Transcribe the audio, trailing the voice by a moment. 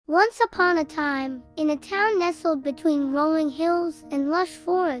Once upon a time, in a town nestled between rolling hills and lush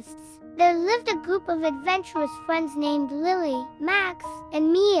forests, there lived a group of adventurous friends named Lily, Max,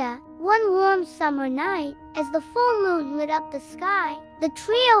 and Mia. One warm summer night, as the full moon lit up the sky, the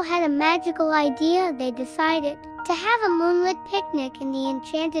trio had a magical idea. They decided to have a moonlit picnic in the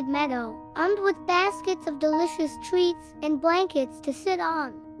enchanted meadow, armed with baskets of delicious treats and blankets to sit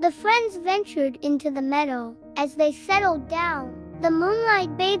on. The friends ventured into the meadow. As they settled down, the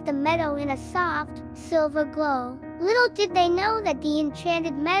moonlight bathed the meadow in a soft, silver glow. Little did they know that the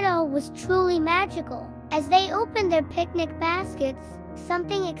enchanted meadow was truly magical. As they opened their picnic baskets,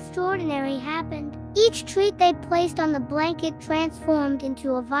 something extraordinary happened. Each treat they placed on the blanket transformed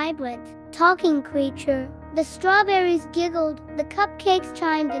into a vibrant, talking creature. The strawberries giggled, the cupcakes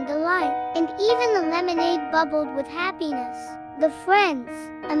chimed in delight, and even the lemonade bubbled with happiness. The friends,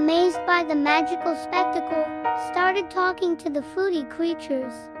 amazed by the magical spectacle, started talking to the foodie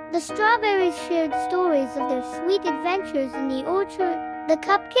creatures. The strawberries shared stories of their sweet adventures in the orchard. The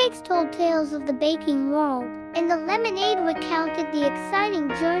cupcakes told tales of the baking world, and the lemonade recounted the exciting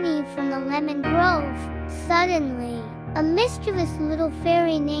journey from the lemon grove. Suddenly, a mischievous little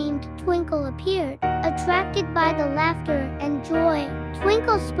fairy named Twinkle appeared. Attracted by the laughter and joy,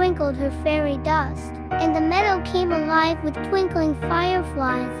 Twinkle sprinkled her fairy dust, and the meadow came alive with twinkling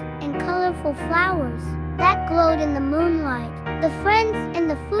fireflies and colorful flowers that glowed in the moonlight. The friends and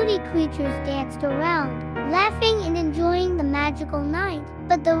the foodie creatures danced around, laughing and enjoying the magical night.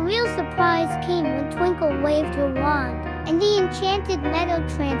 But the real surprise came when Twinkle waved her wand, and the enchanted meadow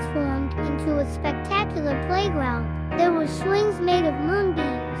transformed into a spectacular playground. There were swings made of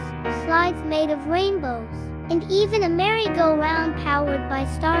moonbeams, slides made of rainbows, and even a merry-go-round powered by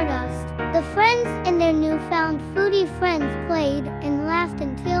stardust. The friends and their newfound foodie friends played and laughed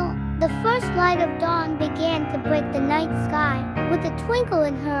until the first light of dawn began to break the night sky. With a twinkle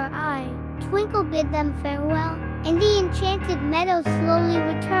in her eye, Twinkle bid them farewell, and the enchanted meadow slowly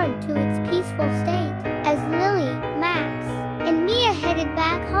returned to its peaceful state. As Lily, Max, and Mia headed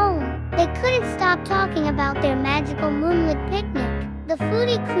back home, they couldn't stop talking about their magical moonlit picnic. The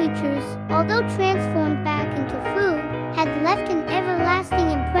foodie creatures, although transformed back into food, had left an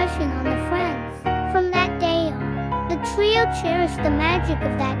everlasting impression on the friends. From that day on, the trio cherished the magic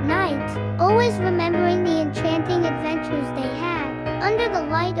of that night, always remembering the enchanting adventures they had under the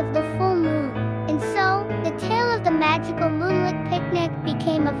light of the full moon. And so, the tale of the magical moonlit picnic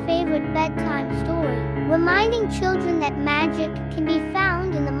became a favorite bedtime story, reminding children that magic can be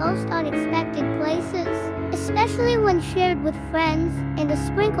found in the most unexpected places, especially when shared with friends and a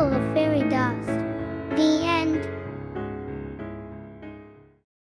sprinkle of fairy dust.